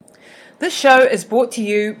This show is brought to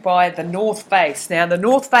you by The North Face. Now, The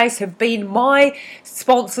North Face have been my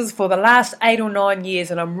sponsors for the last 8 or 9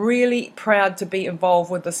 years, and I'm really proud to be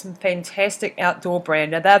involved with this fantastic outdoor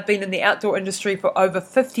brand. Now, they've been in the outdoor industry for over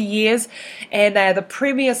 50 years, and they are the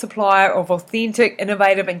premier supplier of authentic,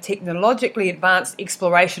 innovative, and technologically advanced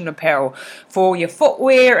exploration apparel. For your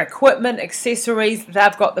footwear, equipment, accessories,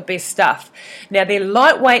 they've got the best stuff. Now, their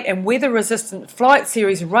lightweight and weather-resistant Flight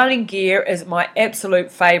Series running gear is my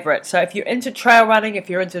absolute favourite. So if you're into trail running, if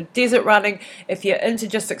you're into desert running, if you're into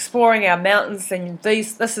just exploring our mountains, then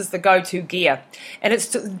this is the go-to gear. And it's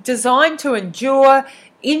designed to endure,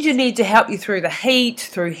 engineered to help you through the heat,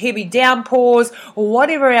 through heavy downpours, or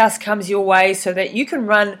whatever else comes your way, so that you can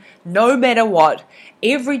run no matter what,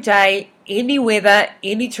 every day, any weather,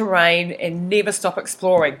 any terrain, and never stop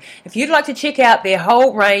exploring. If you'd like to check out their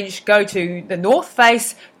whole range, go to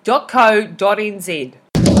thenorthface.co.nz.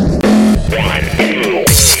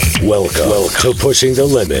 Welcome to Pushing the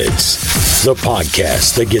Limits, the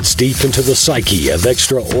podcast that gets deep into the psyche of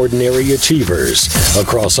extraordinary achievers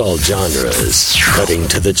across all genres, cutting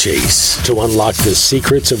to the chase to unlock the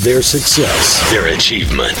secrets of their success, their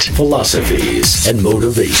achievement, philosophies, and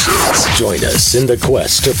motivations. Join us in the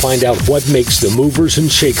quest to find out what makes the movers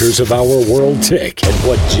and shakers of our world tick and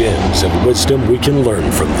what gems of wisdom we can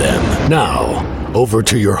learn from them. Now, over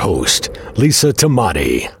to your host, Lisa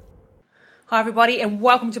Tamati. Hi everybody, and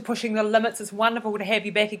welcome to Pushing the Limits. It's wonderful to have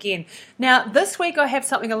you back again. Now, this week I have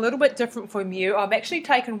something a little bit different from you. I've actually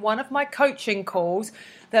taken one of my coaching calls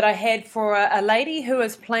that I had for a lady who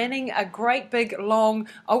is planning a great big long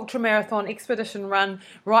ultramarathon expedition run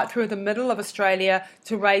right through the middle of Australia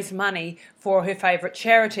to raise money for her favourite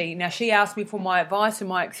charity. Now, she asked me for my advice and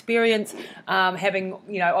my experience, having,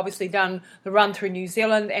 obviously done the run through New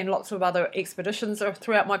Zealand and lots of other expeditions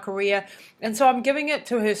throughout my career. And so I'm giving it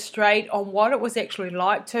to her straight on what it was actually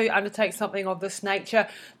like to undertake something of this nature,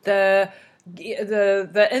 the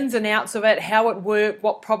ins and outs of it, how it worked,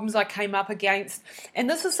 what problems I came up against. And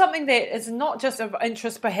this is something that is not just of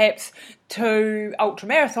interest perhaps to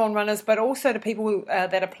ultramarathon runners, but also to people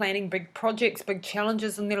that are planning big projects, big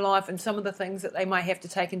challenges in their life, and some of the things that they might have to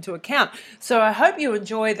take into account. So I hope you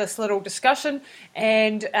enjoy this little discussion,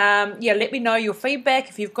 and let me know your feedback.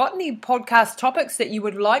 If you've got any podcast topics that you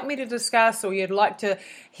would like me to discuss, or you'd like to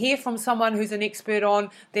hear from someone who's an expert on,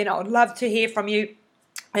 then I would love to hear from you.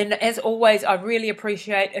 And as always, I really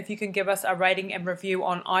appreciate if you can give us a rating and review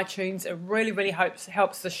on iTunes. It really, really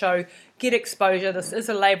helps the show get exposure. This is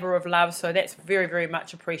a labour of love, so that's very, very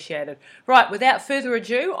much appreciated. Right, without further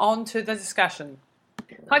ado, on to the discussion.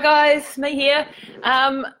 Hi guys, me here.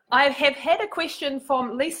 I have had a question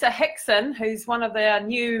from Lisa Hickson, who's one of the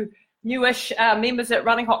newish members at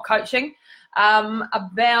Running Hot Coaching,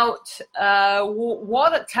 about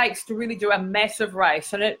what it takes to really do a massive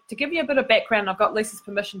race. And to give you a bit of background, I've got Lisa's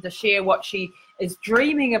permission to share what she is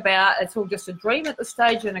dreaming about. It's all just a dream at this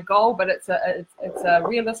stage and a goal, but it's a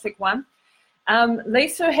realistic one.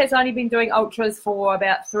 Lisa has only been doing ultras for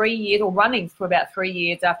about 3 years, or running for about 3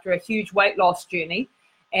 years, after a huge weight loss journey.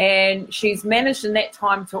 And she's managed in that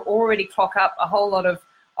time to already clock up a whole lot of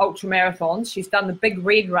ultra marathons. She's done the Big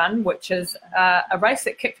Red Run, which is a race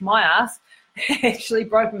that kicked my ass. Actually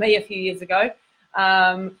broke me a few years ago,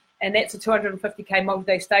 and that's a 250k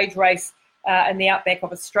multi-day stage race in the outback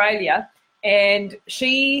of Australia. And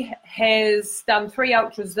she has done 3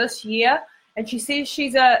 ultras this year, and she says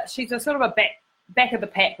she's a sort of a back of the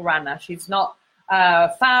pack runner. She's not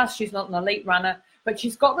fast, she's not an elite runner, but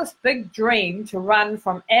she's got this big dream to run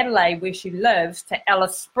from Adelaide, where she lives, to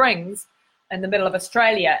Alice Springs in the middle of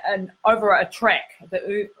Australia, and over a track,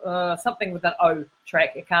 something with an O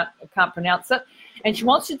track. I can't pronounce it. And she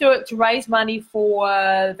wants to do it to raise money for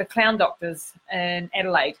the clown doctors in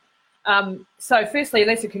Adelaide. So firstly,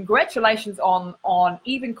 Lisa, congratulations on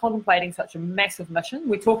even contemplating such a massive mission.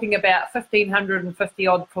 We're talking about 1,550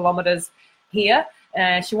 odd kilometres here.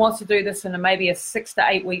 She wants to do this in maybe a 6 to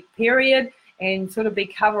 8 week period, and sort of be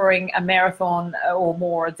covering a marathon or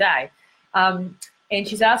more a day. And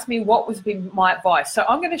she's asked me what was my advice. So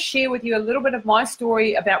I'm going to share with you a little bit of my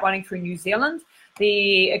story about running through New Zealand,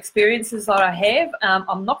 the experiences that I have.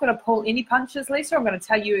 I'm not going to pull any punches, Lisa. I'm going to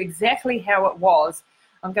tell you exactly how it was.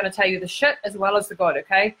 I'm going to tell you the shit as well as the good,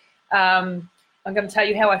 okay? I'm going to tell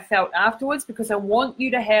you how I felt afterwards, because I want you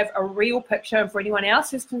to have a real picture. And for anyone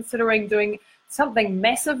else who's considering doing something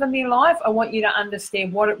massive in their life, I want you to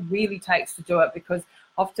understand what it really takes to do it, because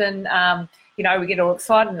often we get all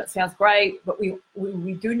excited and it sounds great, but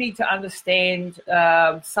we do need to understand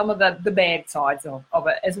some of the bad sides of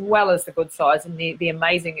it, as well as the good sides and the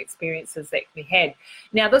amazing experiences that we had.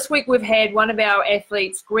 Now, this week we've had one of our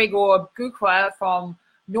athletes, Gregor Gukwa from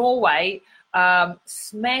Norway,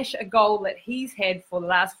 smash a goal that he's had for the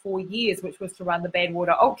last 4 years, which was to run the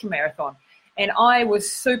Badwater Ultra Marathon. And I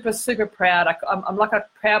was super, super proud. I'm like a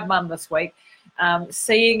proud mum this week,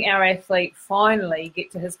 seeing our athlete finally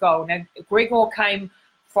get to his goal. Now, Gregor came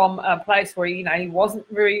from a place where, he wasn't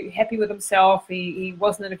very happy with himself. He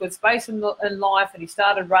wasn't in a good space in life, and he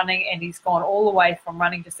started running, and he's gone all the way from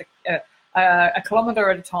running just a kilometre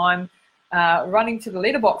at a time, running to the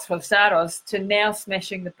letterbox for the starters, to now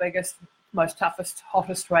smashing the biggest, most toughest,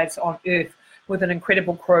 hottest race on earth with an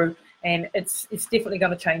incredible crew. And it's definitely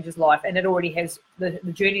going to change his life, and it already has. The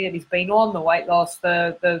journey that he's been on, the weight loss,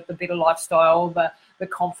 the better lifestyle, the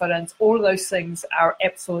confidence, all of those things are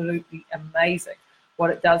absolutely amazing what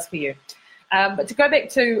it does for you. But to go back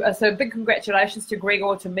to, so big congratulations to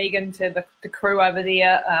Gregor, to Megan, to the crew over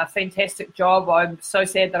there. Fantastic job. I'm so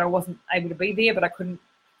sad that I wasn't able to be there, but I couldn't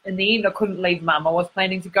leave mum. I was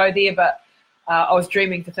planning to go there, but I was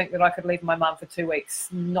dreaming to think that I could leave my mum for 2 weeks.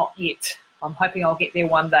 Not yet. I'm hoping I'll get there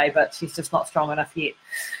one day, but she's just not strong enough yet.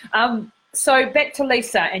 So back to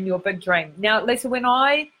Lisa and your big dream. Now, Lisa, when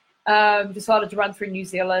I decided to run through New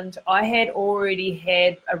Zealand, I had already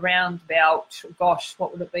had around about,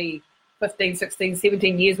 what would it be, 15, 16,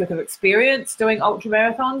 17 years worth of experience doing ultra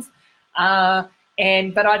marathons.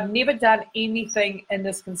 But I'd never done anything in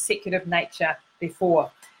this consecutive nature before.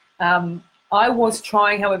 I was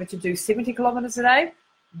trying, however, to do 70 kilometres a day.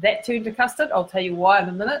 That turned to custard. I'll tell you why in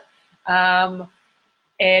a minute.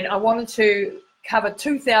 And I wanted to cover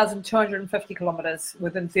 2,250 kilometres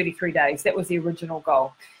within 33 days. That was the original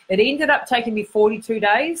goal. It ended up taking me 42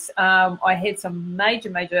 days. I had some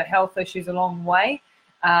major health issues along the way.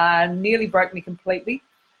 Nearly broke me completely.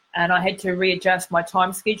 And I had to readjust my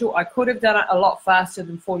time schedule. I could have done it a lot faster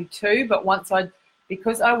than 42, but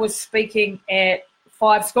because I was speaking at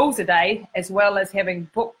 5 schools a day, as well as having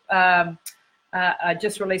I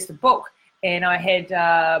just released a book, and I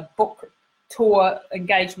had book tour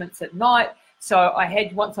engagements at night. So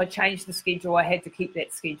once I changed the schedule, I had to keep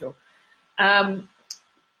that schedule.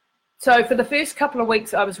 So for the first couple of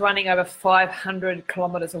weeks, I was running over 500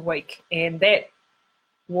 kilometres a week, and that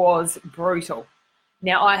was brutal.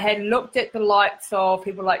 Now, I had looked at the likes of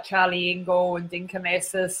people like Charlie Engel and Dean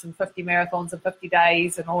Karnazes and 50 marathons in 50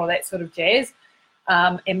 days and all of that sort of jazz.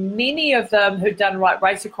 And many of them who'd done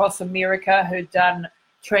Race Across America, who'd done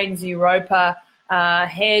Trans Europa,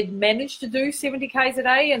 had managed to do 70 Ks a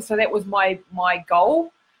day. And so that was my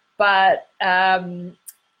goal. But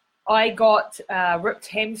I got ripped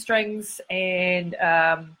hamstrings, and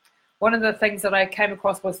one of the things that I came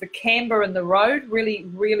across was the camber in the road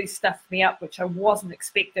really stuffed me up, which I wasn't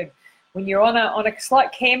expecting. When you're on a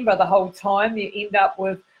slight camber the whole time, I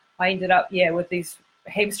ended up with these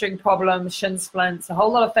hamstring problems, shin splints, a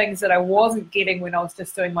whole lot of things that I wasn't getting when I was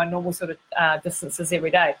just doing my normal sort of distances every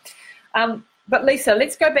day. But Lisa,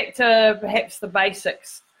 let's go back to perhaps the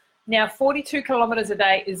basics. Now, 42 kilometres a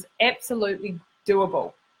day is absolutely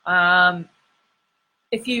doable.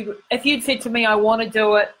 If you'd said to me, I want to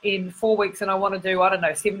do it in 4 weeks and I want to do,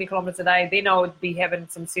 70 kilometres a day, then I would be having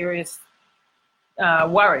some serious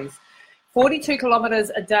worries. 42 kilometres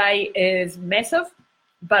a day is massive,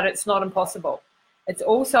 but it's not impossible. It's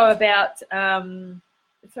also about,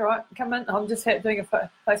 it's all right, come in. I'm just doing a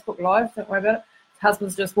Facebook Live, don't worry about it.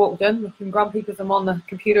 Husband's just walked in, looking grumpy because I'm on the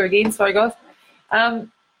computer again, sorry guys.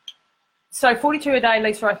 So 42 a day,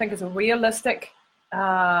 Lisa, I think is a realistic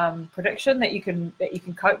prediction that you can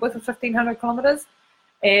cope with 1,500 kilometres.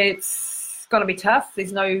 It's going to be tough.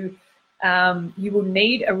 There's no, you will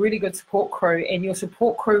need a really good support crew, and your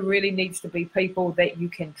support crew really needs to be people that you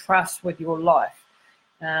can trust with your life.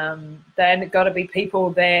 They're got to be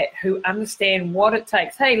people who understand what it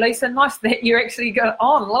takes. Hey, Lisa, nice that you're actually going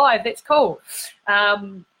on live. That's cool.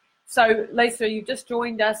 So, Lisa, you've just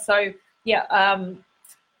joined us. So,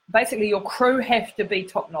 basically your crew have to be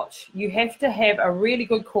top-notch. You have to have a really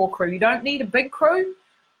good core crew. You don't need a big crew.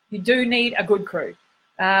 You do need a good crew.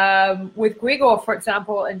 With Gregor, for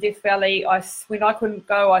example, in Death Valley, when I couldn't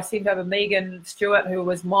go, I sent over Megan Stewart, who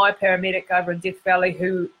was my paramedic over in Death Valley,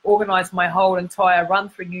 who organised my whole entire run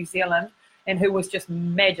through New Zealand, and who was just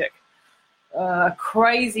magic. A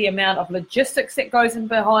crazy amount of logistics that goes in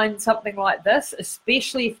behind something like this,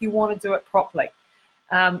 especially if you want to do it properly.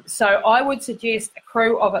 So I would suggest a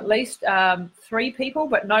crew of at least 3 people,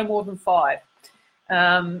 but no more than 5.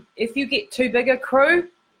 If you get too big a crew,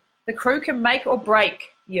 the crew can make or break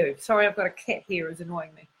you. Sorry, I've got a cat here who's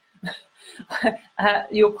annoying me.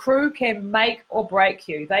 Your crew can make or break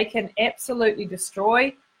you. They can absolutely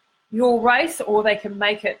destroy your race, or they can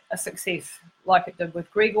make it a success like it did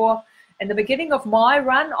with Gregor. In the beginning of my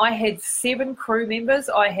run, I had 7 crew members.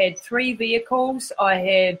 I had 3 vehicles. I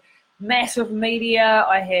had massive media.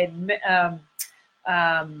 I had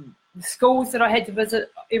schools that I had to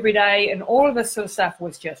visit every day, and all of this sort of stuff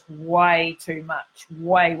was just way too much,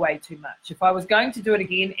 way too much. If I was going to do it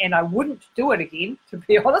again, and I wouldn't do it again, to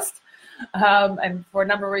be honest, and for a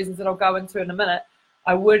number of reasons that I'll go into in a minute,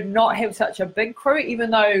 I would not have such a big crew, even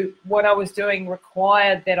though what I was doing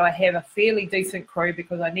required that I have a fairly decent crew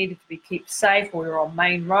because I needed to be kept safe. We were on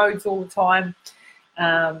main roads all the time.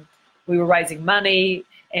 We were raising money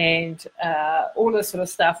and all this sort of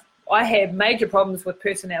stuff. I had major problems with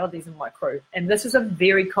personalities in my crew, and this is a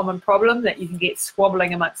very common problem that you can get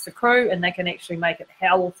squabbling amongst the crew, and they can actually make it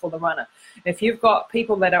hell for the runner. If you've got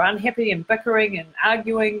people that are unhappy and bickering and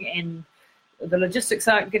arguing and the logistics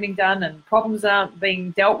aren't getting done and problems aren't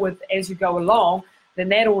being dealt with as you go along, then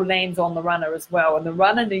that all lands on the runner as well. And the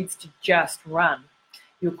runner needs to just run.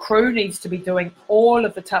 Your crew needs to be doing all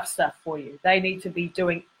of the tough stuff for you. They need to be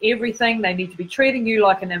doing everything. They need to be treating you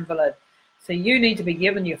like an invalid. So you need to be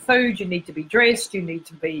given your food, you need to be dressed, you need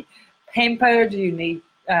to be pampered, you need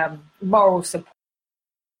moral support.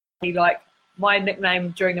 Like, my nickname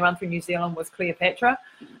during the run through New Zealand was Cleopatra,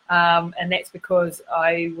 and that's because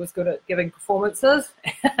I was good at giving performances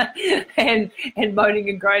and moaning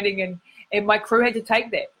and groaning, and my crew had to take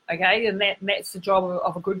that, okay? And that's the job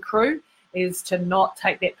of a good crew, is to not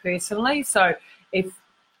take that personally. So if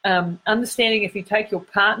understanding if you take your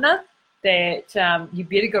partner, that you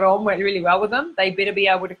better get on really well with them. They better be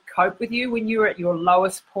able to cope with you when you're at your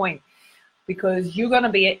lowest point, because you're going to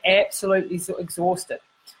be absolutely exhausted.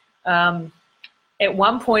 At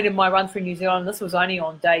one point in my run through New Zealand, this was only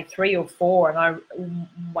on day 3 or 4, and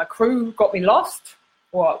my crew got me lost,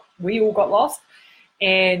 or we all got lost,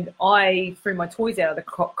 and I threw my toys out of the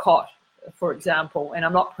cot, for example, and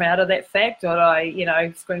I'm not proud of that fact. That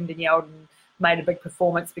I, screamed and yelled and made a big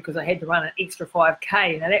performance because I had to run an extra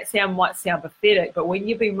 5K. Now that might sound pathetic, but when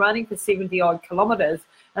you've been running for 70 odd kilometres,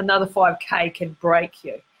 another 5K can break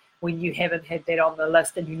you when you haven't had that on the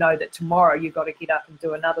list and you know that tomorrow you've got to get up and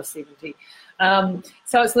do another 70.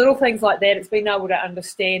 So it's little things like that. It's being able to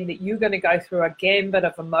understand that you're going to go through a gambit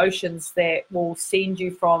of emotions that will send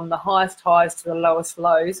you from the highest highs to the lowest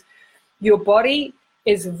lows. Your body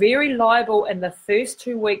is very liable in the first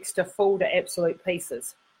 2 weeks to fall to absolute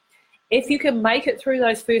pieces. If you can make it through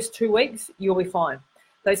those first 2 weeks, you'll be fine.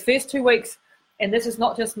 Those first 2 weeks, and this is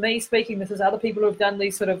not just me speaking, this is other people who have done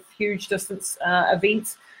these sort of huge distance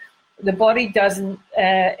events. The body doesn't,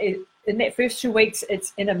 in that first 2 weeks,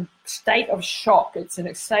 it's in a state of shock. It's in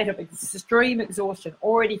a state of extreme exhaustion.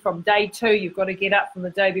 Already from day 2, you've got to get up from the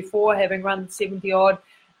day before, having run 70 odd,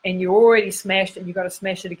 and you're already smashed, and you've got to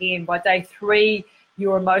smash it again. By day 3,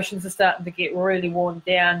 your emotions are starting to get really worn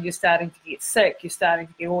down. You're starting to get sick. You're starting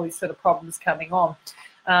to get all these sort of problems coming on.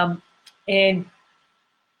 And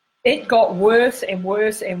it got worse and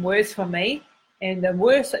worse and worse for me. And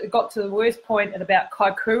it got to the worst point at about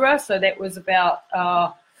Kaikoura. So that was about,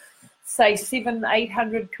 say,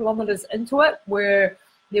 700-800 kilometres into it, where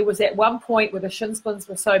there was at one point where the shin splints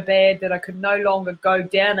were so bad that I could no longer go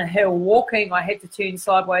down a hill walking. I had to turn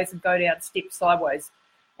sideways and go down steps sideways.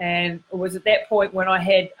 And it was at that point when I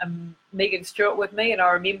had Megan Stewart with me, and I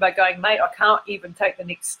remember going, mate, I can't even take the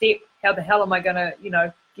next step. How the hell am I going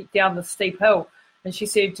to, get down the steep hill? And she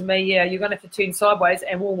said to me, yeah, you're going to have to turn sideways,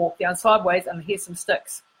 and we'll walk down sideways, and here's some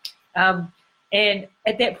sticks. And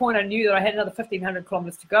at that point, I knew that I had another 1,500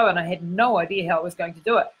 kilometres to go, and I had no idea how I was going to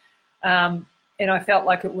do it. And I felt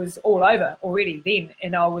like it was all over already then.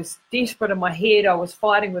 And I was desperate in my head. I was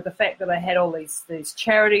fighting with the fact that I had all these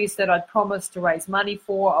charities that I'd promised to raise money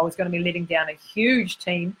for. I was going to be letting down a huge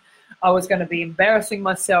team. I was going to be embarrassing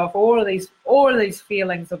myself. All of these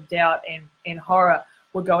feelings of doubt and horror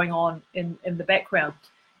were going on in the background.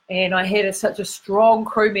 And I had such a strong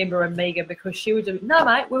crew member in Megan, because she would do, no,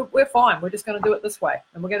 mate, we're fine. We're just going to do it this way,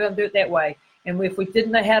 and we're going to do it that way. And if we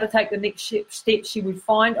didn't know how to take the next step, she would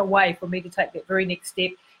find a way for me to take that very next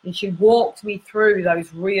step. And she walked me through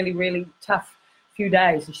those really, really tough few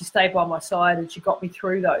days. And she stayed by my side, and she got me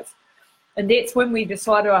through those. And that's when we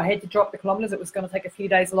decided I had to drop the kilometres. It was going to take a few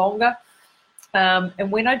days longer.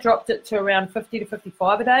 And when I dropped it to around 50 to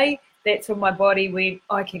 55 a day, that's when my body went,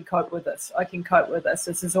 I can cope with this. I can cope with this.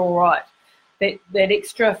 This is all right. That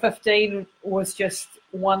extra 15 was just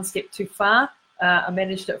one step too far. I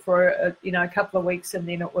managed it for a couple of weeks, and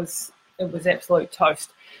then it was absolute toast.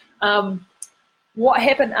 What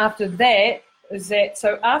happened after that is that,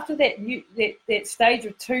 so after that stage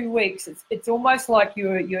of 2 weeks, it's almost like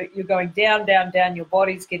you're going down. Your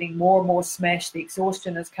body's getting more and more smashed. The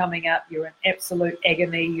exhaustion is coming up. You're in absolute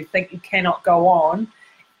agony. You think you cannot go on,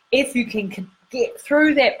 if you can get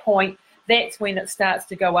through that point, that's when it starts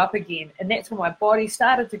to go up again. And that's when my body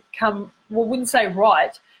started to come, well, I wouldn't say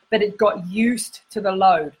right, but it got used to the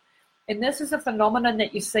load. And this is a phenomenon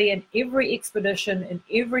that you see in every expedition, in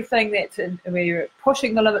everything where you're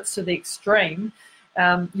pushing the limits to the extreme.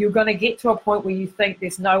 You're going to get to a point where you think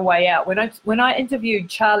there's no way out. When I interviewed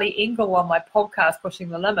Charlie Engle on my podcast, Pushing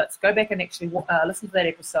the Limits, go back and actually listen to that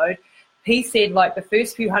episode. He said like the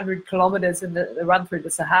first few 100 kilometers in the run through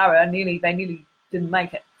the Sahara, they nearly didn't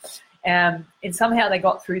make it. And somehow they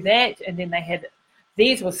got through that, and then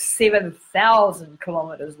theirs was 7,000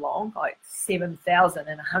 kilometers long, like 7,000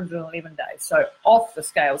 in 111 days. So off the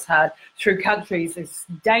scales hard, through countries it's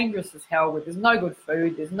dangerous as hell, where there's no good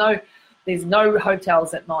food, there's no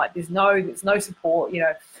hotels at night, there's no support,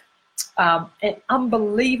 an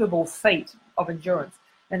unbelievable feat of endurance.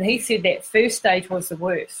 And he said that first stage was the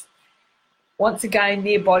worst. Once again,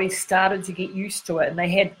 their bodies started to get used to it, and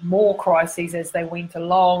they had more crises as they went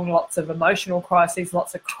along, lots of emotional crises,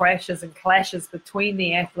 lots of crashes and clashes between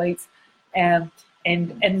the athletes. And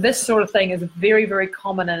this sort of thing is very, very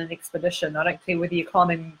common in an expedition. I don't care whether you're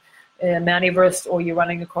climbing Mount Everest or you're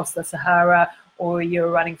running across the Sahara or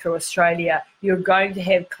you're running through Australia. You're going to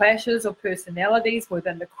have clashes of personalities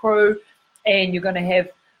within the crew, and you're going to have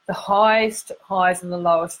the highest highs and the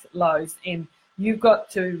lowest lows. And you've got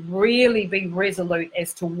to really be resolute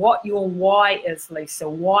as to what your why is, Lisa,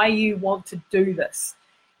 why you want to do this.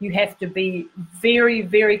 You have to be very,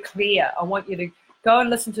 very clear. I want you to go and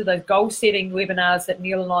listen to those goal-setting webinars that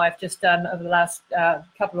Neil and I have just done over the last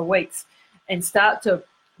couple of weeks, and start to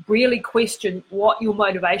really question what your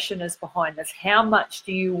motivation is behind this. How much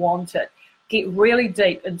do you want it? Get really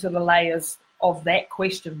deep into the layers of that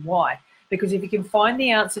question, why? Because if you can find the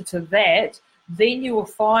answer to that, then you will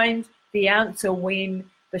find the answer when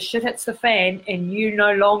the shit hits the fan and you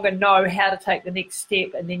no longer know how to take the next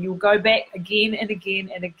step. And then you'll go back again and again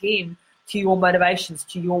and again to your motivations,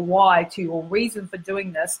 to your why, to your reason for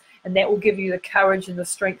doing this. And that will give you the courage and the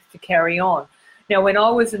strength to carry on. Now, when I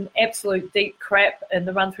was in absolute deep crap in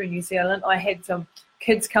the run through New Zealand, I had some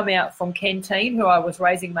kids come out from Canteen who I was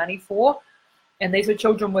raising money for. And these were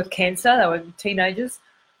children with cancer. They were teenagers.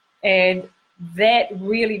 And that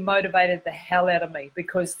really motivated the hell out of me,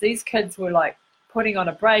 because these kids were like putting on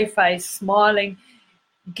a brave face, smiling,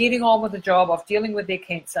 getting on with the job of dealing with their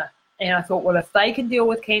cancer. And I thought, well, if they can deal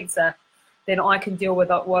with cancer, then I can deal with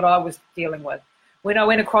what I was dealing with. When I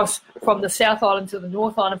went across from the South Island to the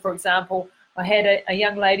North Island, for example, I had a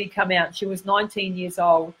young lady come out. She was 19 years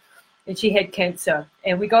old and she had cancer.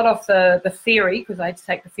 And we got off the ferry, because I had to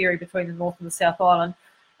take the ferry between the North and the South Island.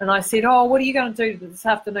 And I said, oh, what are you going to do this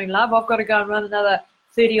afternoon, love? I've got to go and run another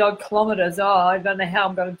 30-odd kilometres. Oh, I don't know how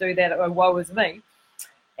I'm going to do that. Oh, woe is me.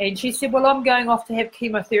 And she said, well, I'm going off to have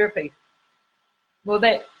chemotherapy. Well,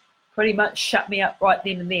 that pretty much shut me up right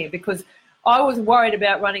then and there, because I was worried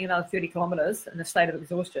about running another 30 kilometres in a state of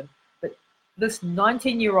exhaustion. But this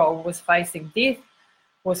 19-year-old was facing death,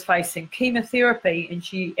 was facing chemotherapy, and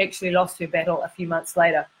she actually lost her battle a few months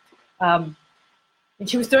later. And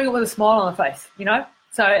she was doing it with a smile on her face,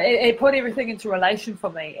 So it put everything into relation for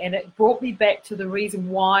me, and it brought me back to the reason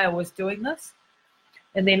why I was doing this.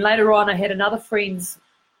 And then later on, I had another friend's,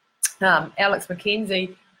 Alex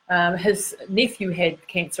McKenzie, his nephew had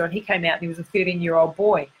cancer, and he came out and he was a 13-year-old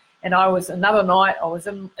boy. And another night, I was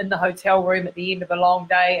in the hotel room at the end of a long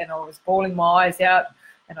day, and I was bawling my eyes out,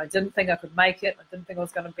 and I didn't think I could make it. I didn't think I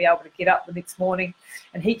was going to be able to get up the next morning.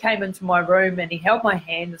 And he came into my room and he held my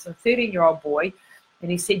hand as a 13-year-old boy. And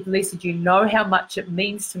he said, Lisa, do you know how much it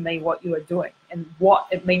means to me what you are doing, and what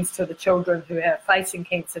it means to the children who are facing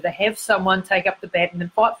cancer to have someone take up the baton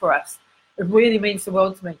and fight for us? It really means the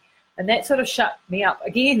world to me. And that sort of shut me up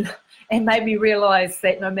again and made me realize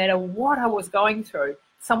that no matter what I was going through,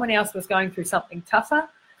 someone else was going through something tougher.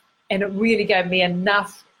 And it really gave me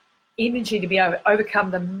enough energy to be able to overcome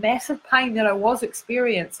the massive pain that I was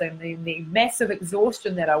experiencing, the massive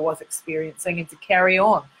exhaustion that I was experiencing, and to carry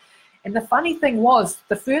on. And the funny thing was,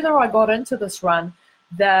 the further I got into this run,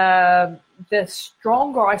 the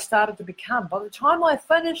stronger I started to become. By the time I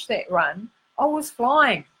finished that run, I was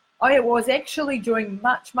flying. I was actually doing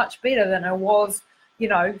much, much better than I was,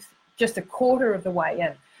 just a quarter of the way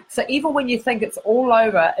in. So even when you think it's all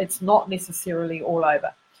over, it's not necessarily all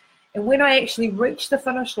over. And when I actually reached the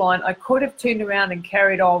finish line, I could have turned around and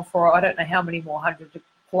carried on for I don't know how many more 100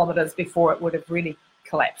 kilometres before it would have really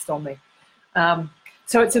collapsed on me.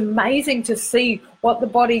 So it's amazing to see what the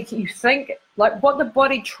body, what the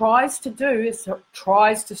body tries to do is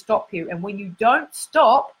tries to stop you. And when you don't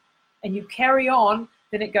stop and you carry on,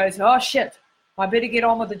 then it goes, oh shit, I better get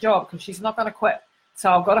on with the job, because she's not going to quit.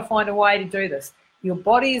 So I've got to find a way to do this. Your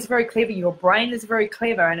body is very clever, your brain is very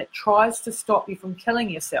clever, and it tries to stop you from killing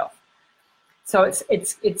yourself. So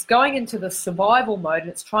it's going into the survival mode, and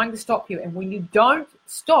it's trying to stop you. And when you don't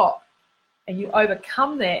stop and you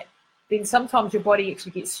overcome that, then sometimes your body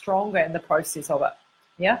actually gets stronger in the process of it.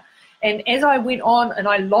 Yeah. And as I went on and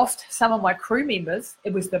I lost some of my crew members,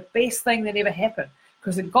 it was the best thing that ever happened,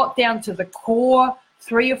 because it got down to the core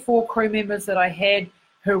 3 or 4 crew members that I had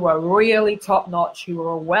who were really top notch, who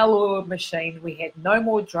were a well-oiled machine. We had no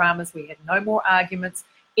more dramas. We had no more arguments.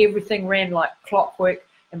 Everything ran like clockwork.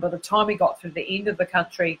 And by the time we got through the end of the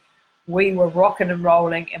country, we were rocking and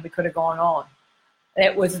rolling, and we could have gone on.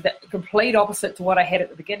 That was the complete opposite to what I had at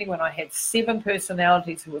the beginning, when I had 7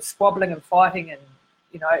 personalities who were squabbling and fighting, and,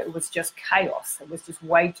 you know, it was just chaos. It was just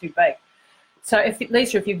way too big. So,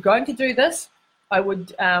 Lisa, if you're going to do this, I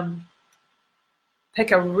would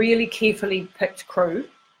pick a really carefully picked crew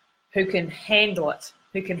who can handle it,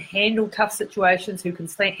 who can handle tough situations, who can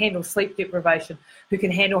handle sleep deprivation, who can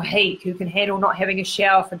handle heat, who can handle not having a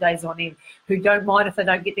shower for days on end, who don't mind if they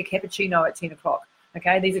don't get their cappuccino at 10 o'clock.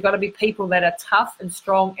 Okay, these have got to be people that are tough and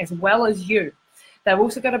strong as well as you. They've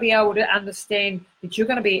also got to be able to understand that you're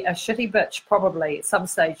going to be a shitty bitch probably at some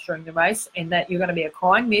stage during the race, and that you're going to be a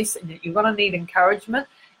crying mess, and that you're going to need encouragement,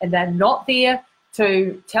 and they're not there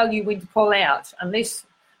to tell you when to pull out unless,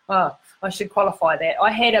 I should qualify that.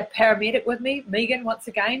 I had a paramedic with me, Megan, once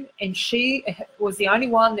again, and she was the only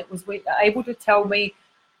one that was able to tell me,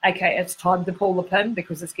 okay, it's time to pull the pin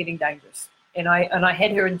because it's getting dangerous. And I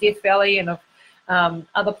had her in Death Valley and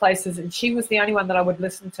other places, and she was the only one that I would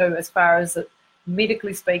listen to as far as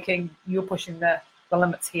medically speaking, you're pushing the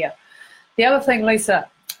limits here. The other thing, Lisa,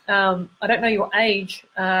 I don't know your age,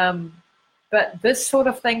 but this sort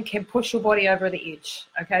of thing can push your body over the edge.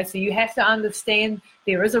 Okay, so you have to understand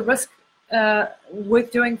there is a risk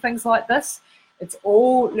with doing things like this. It's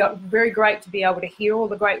all very great to be able to hear all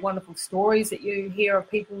the great, wonderful stories that you hear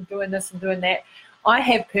of people doing this and doing that. I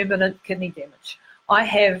have permanent kidney damage. I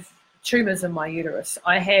have tumors in my uterus.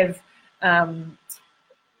 I have problems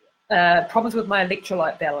with my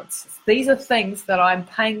electrolyte balance. These are things that I'm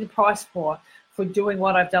paying the price for doing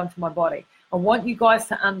what I've done to my body. I want you guys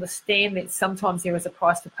to understand that sometimes there is a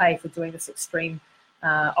price to pay for doing this extreme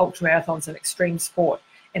ultra marathons and extreme sport.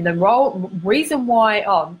 And the reason why,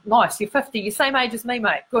 oh, nice, you're 50, you're same age as me,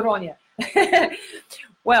 mate. Good on you.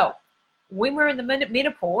 Well, when we're in the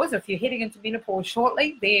menopause, if you're heading into menopause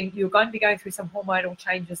shortly, then you're going to be going through some hormonal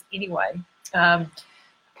changes anyway.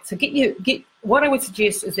 So what I would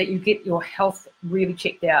suggest is that you get your health really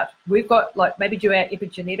checked out. We've got, like, maybe do our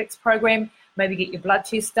epigenetics program, maybe get your blood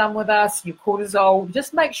test done with us, your cortisol.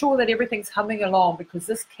 Just make sure that everything's humming along, because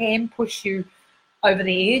this can push you over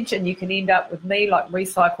the edge, and you can end up with me like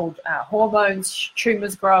recycled hormones,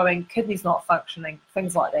 tumors growing, kidneys not functioning,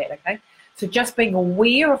 things like that, okay? So just being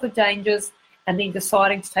aware of the dangers and then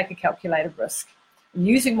deciding to take a calculated risk. And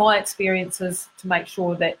using my experiences to make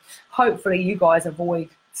sure that hopefully you guys avoid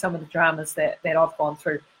some of the dramas that I've gone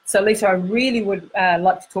through. So Lisa, I really would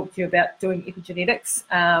like to talk to you about doing epigenetics.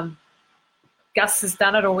 Gus has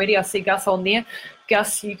done it already. I see Gus on there.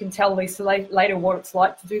 Gus, you can tell Lisa later what it's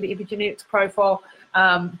like to do the epigenetics profile,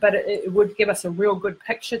 but it would give us a real good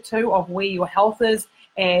picture too of where your health is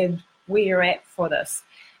and where you're at for this.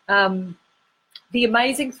 The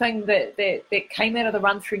amazing thing that came out of the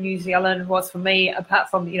run through New Zealand was, for me, apart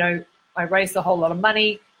from, I raised a whole lot of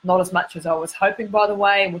money, not as much as I was hoping, by the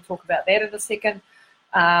way, and we'll talk about that in a second.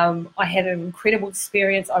 I had an incredible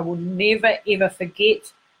experience. I will never, ever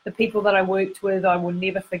forget the people that I worked with. I will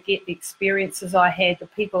never forget the experiences I had, the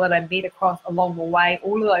people that I met along the way.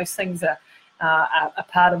 All of those things are a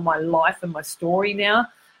part of my life and my story now.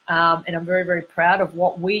 And I'm very, very proud of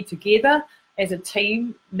what we together as a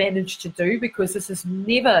team managed to do, because this is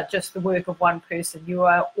never just the work of one person. You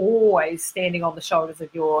are always standing on the shoulders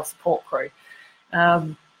of your support crew.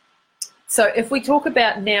 So if we talk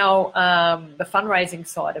about now the fundraising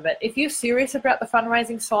side of it, if you're serious about the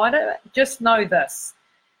fundraising side of it, just know this.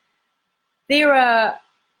 There are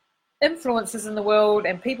influencers in the world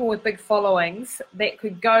and people with big followings that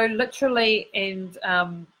could go literally and,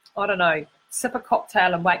 sip a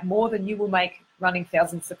cocktail and make more than you will make running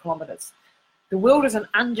thousands of kilometres. The world is an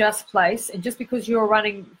unjust place, and just because you're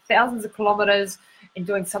running thousands of kilometres and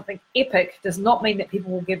doing something epic does not mean that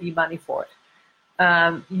people will give you money for it.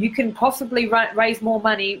 You can possibly raise more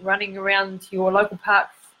money running around your local park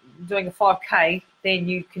doing a 5K than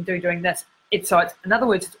you can do doing this. In other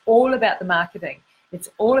words, it's all about the marketing. It's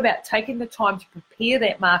all about taking the time to prepare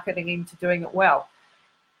that marketing into doing it well.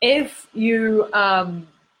 If you are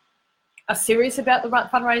serious about the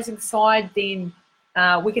fundraising side, then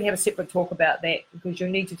We can have a separate talk about that, because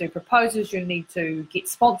you'll need to do proposals, you'll need to get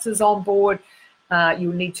sponsors on board,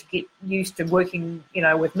 you'll need to get used to working,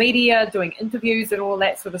 with media, doing interviews and all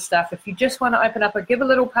that sort of stuff. If you just want to open up a Give a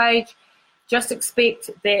Little page, just expect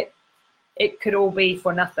that it could all be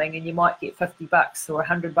for nothing, and you might get $50 or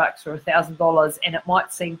 $100 or $1,000, and it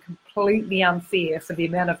might seem completely unfair for the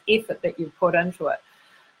amount of effort that you've put into it.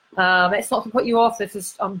 That's not to put you off.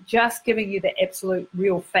 I'm just giving you the absolute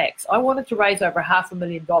real facts. I wanted to raise over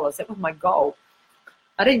 $500,000. That was my goal.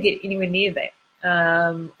 I didn't get anywhere near that.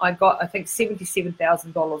 I got, I think,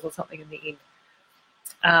 $77,000 or something in the end.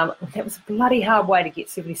 That was a bloody hard way to get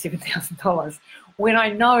 $77,000 when I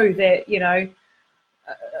know that,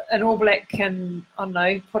 an All Black can, I don't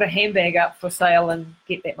know, put a handbag up for sale and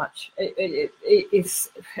get that much. It's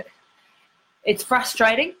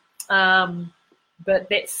frustrating, but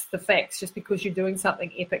that's the facts. Just because you're doing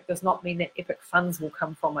something epic does not mean that epic funds will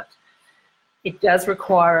come from it. It does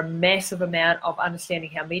require a massive amount of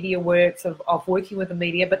understanding how media works, of working with the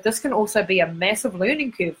media, but this can also be a massive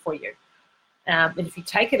learning curve for you. And if you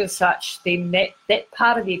take it as such, then that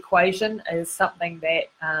part of the equation is something that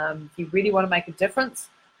if you really want to make a difference,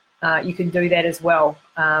 you can do that as well.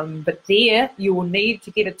 But there, you will need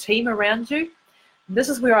to get a team around you. And this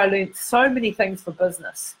is where I learned so many things for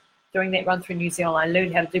business. Doing that run through New Zealand, I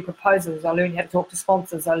learned how to do proposals. I learned how to talk to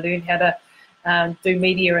sponsors. I learned how to do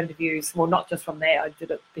media interviews. Well, not just from there. I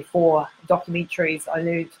did it before, documentaries. I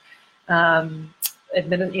learned,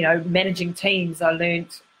 managing teams. I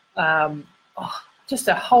learned just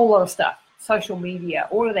a whole lot of stuff, social media,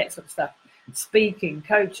 all of that sort of stuff, speaking,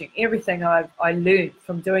 coaching, everything I learned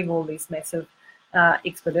from doing all these massive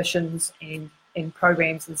expeditions and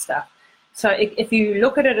programs and stuff. So if you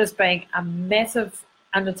look at it as being a massive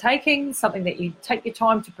undertaking, something that you take your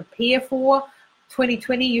time to prepare for,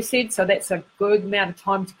 2020 you said, so that's a good amount of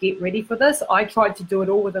time to get ready for this. I tried to do it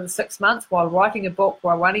all within 6 months while writing a book,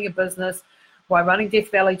 while running a business, while running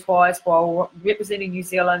Death Valley twice, while representing New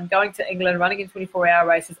Zealand, going to England, running in 24-hour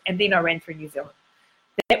races, and then I ran through New Zealand.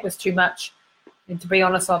 That was too much. And to be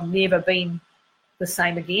honest, I've never been the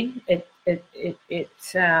same again. It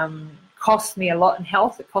cost me a lot in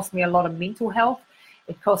health. It cost me a lot of mental health.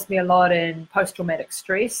 It cost me a lot in post-traumatic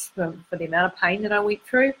stress for the amount of pain that I went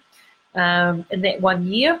through in that 1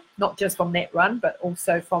 year, not just from that run, but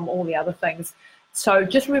also from all the other things. So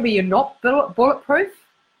just remember, you're not bulletproof,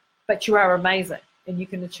 but you are amazing, and you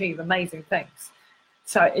can achieve amazing things.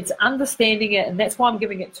 So it's understanding it, and that's why I'm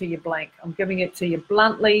giving it to you blank. I'm giving it to you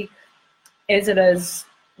bluntly, as it is,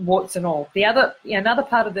 warts and all. Another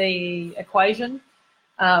part of the equation,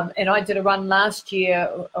 and I did a run last year,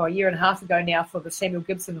 or a year and a half ago now, for the Samuel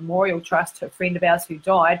Gibson Memorial Trust, a friend of ours who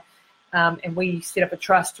died, and we set up a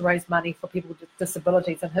trust to raise money for people with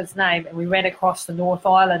disabilities in his name, and we ran across the North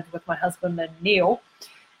Island with my husband and Neil.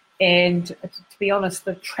 And to be honest,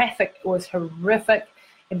 the traffic was horrific.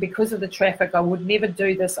 And because of the traffic, I would never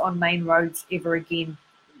do this on main roads ever again.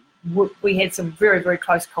 We had some very, very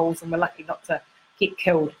close calls, and we're lucky not to get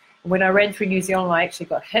killed. And when I ran through New Zealand, I actually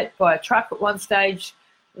got hit by a truck at one stage.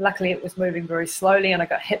 Luckily, it was moving very slowly, and I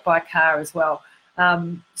got hit by a car as well.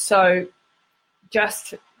 So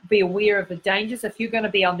just be aware of the dangers. If you're going to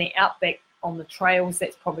be on the outback on the trails,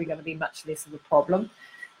 that's probably going to be much less of a problem.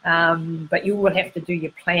 But you will have to do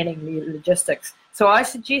your planning, your logistics. So I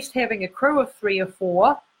suggest having a crew of 3 or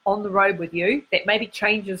 4 on the road with you. That maybe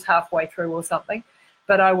changes halfway through or something.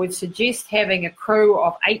 But I would suggest having a crew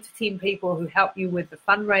of 8 to 10 people who help you with the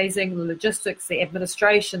fundraising, the logistics, the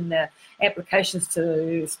administration, the applications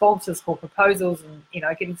to sponsors for proposals, and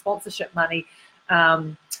getting sponsorship money.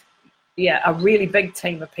 A really big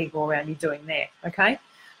team of people around you doing that. Okay.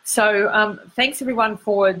 So thanks everyone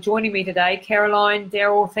for joining me today. Caroline,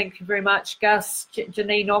 Daryl, thank you very much. Gus,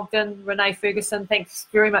 Janine Ogden, Renee Ferguson, thanks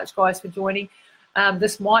very much, guys, for joining.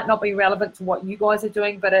 This might not be relevant to what you guys are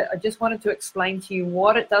doing, but I just wanted to explain to you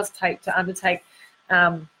what it does take to undertake,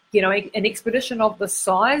 an expedition of this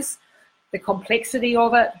size, the complexity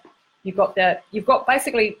of it. You've got the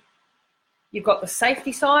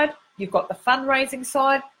safety side, you've got the fundraising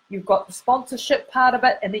side, you've got the sponsorship part of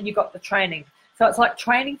it, and then you've got the training. So it's like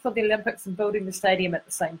training for the Olympics and building the stadium at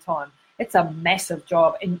the same time. It's a massive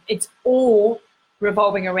job, and it's all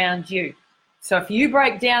revolving around you. So if you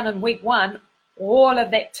break down in week 1, all of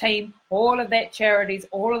that team, all of that charities,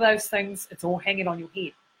 all of those things, it's all hanging on your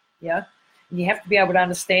head. Yeah, and you have to be able to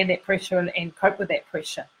understand that pressure and cope with that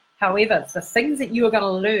pressure. However, the things that you are going to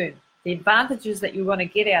learn, the advantages that you're going to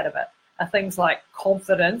get out of it, are things like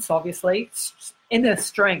confidence, obviously, inner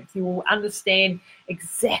strength. You will understand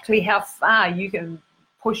exactly how far you can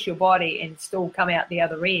push your body and still come out the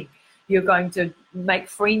other end. You're going to make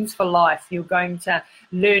friends for life. You're going to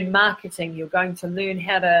learn marketing. You're going to learn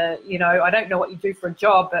how to, I don't know what you do for a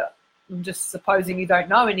job, but I'm just supposing you don't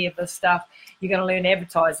know any of this stuff. You're going to learn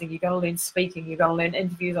advertising. You're going to learn speaking. You're going to learn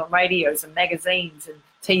interviews on radios and magazines and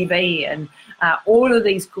TV and all of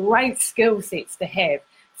these great skill sets to have.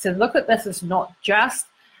 So look at this as not just,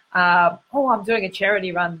 I'm doing a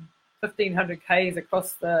charity run, 1,500 Ks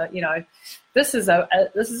across the, this is a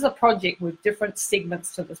project with different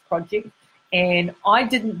segments to this project, and I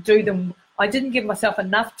didn't give myself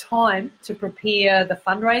enough time to prepare the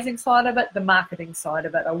fundraising side of it, the marketing side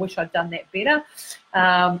of it. I wish I'd done that better,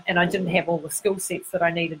 and I didn't have all the skill sets that I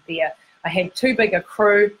needed there. I had too big a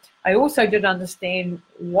crew. I also didn't understand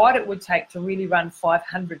what it would take to really run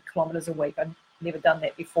 500 kilometres a week. I'd never done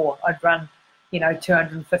that before. I'd run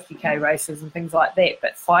 250K races and things like that.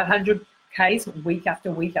 But 500 Ks week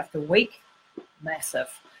after week after week, massive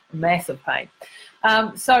pain.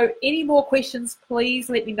 So any more questions, please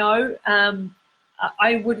let me know.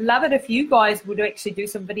 I would love it if you guys would actually do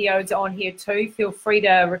some videos on here too. Feel free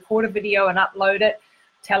to record a video and upload it.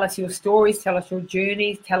 Tell us your stories, tell us your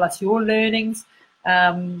journeys, tell us your learnings.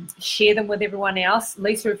 Share them with everyone else.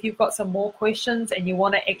 Lisa, if you've got some more questions and you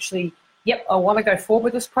want to actually I want to go forward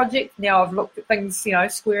with this project. Now I've looked at things,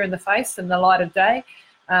 square in the face in the light of day.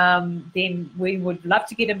 Then we would love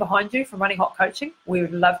to get in behind you from Running Hot Coaching. We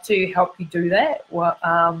would love to help you do that.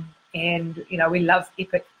 And we love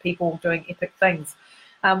epic people doing epic things.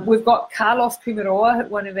 We've got Carlos Kumaroa,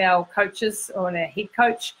 one of our coaches, or our head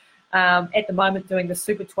coach, at the moment doing the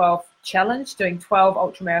Super 12 Challenge, doing 12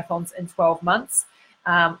 ultramarathons in 12 months.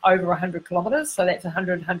 Over 100 kilometres, so that's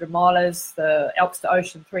 100 milers, the Alps to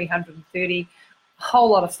Ocean 330, a whole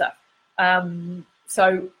lot of stuff. And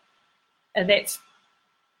that's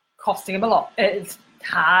costing him a lot. It's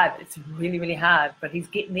hard. It's really, really hard, but he's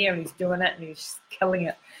getting there and he's doing it and he's killing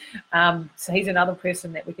it. So he's another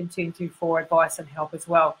person that we can turn to for advice and help as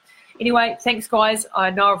well. Anyway, thanks, guys. I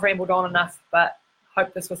know I've rambled on enough, but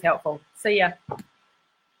hope this was helpful. See ya.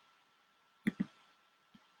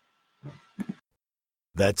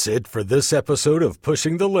 That's it for this episode of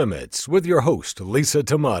Pushing the Limits with your host, Lisa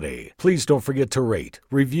Tamati. Please don't forget to rate,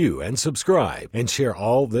 review, and subscribe, and share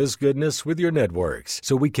all this goodness with your networks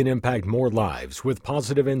so we can impact more lives with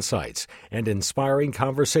positive insights and inspiring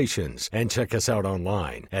conversations. And check us out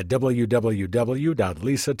online at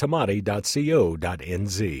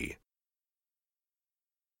www.lisatamati.co.nz.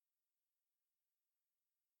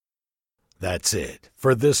 That's it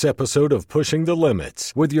for this episode of Pushing the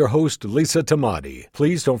Limits with your host, Lisa Tamati.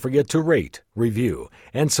 Please don't forget to rate, review,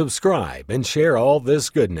 and subscribe and share all this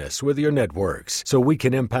goodness with your networks so we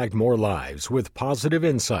can impact more lives with positive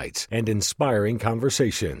insights and inspiring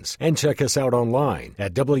conversations. And check us out online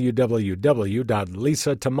at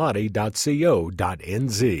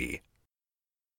www.lisatamati.co.nz.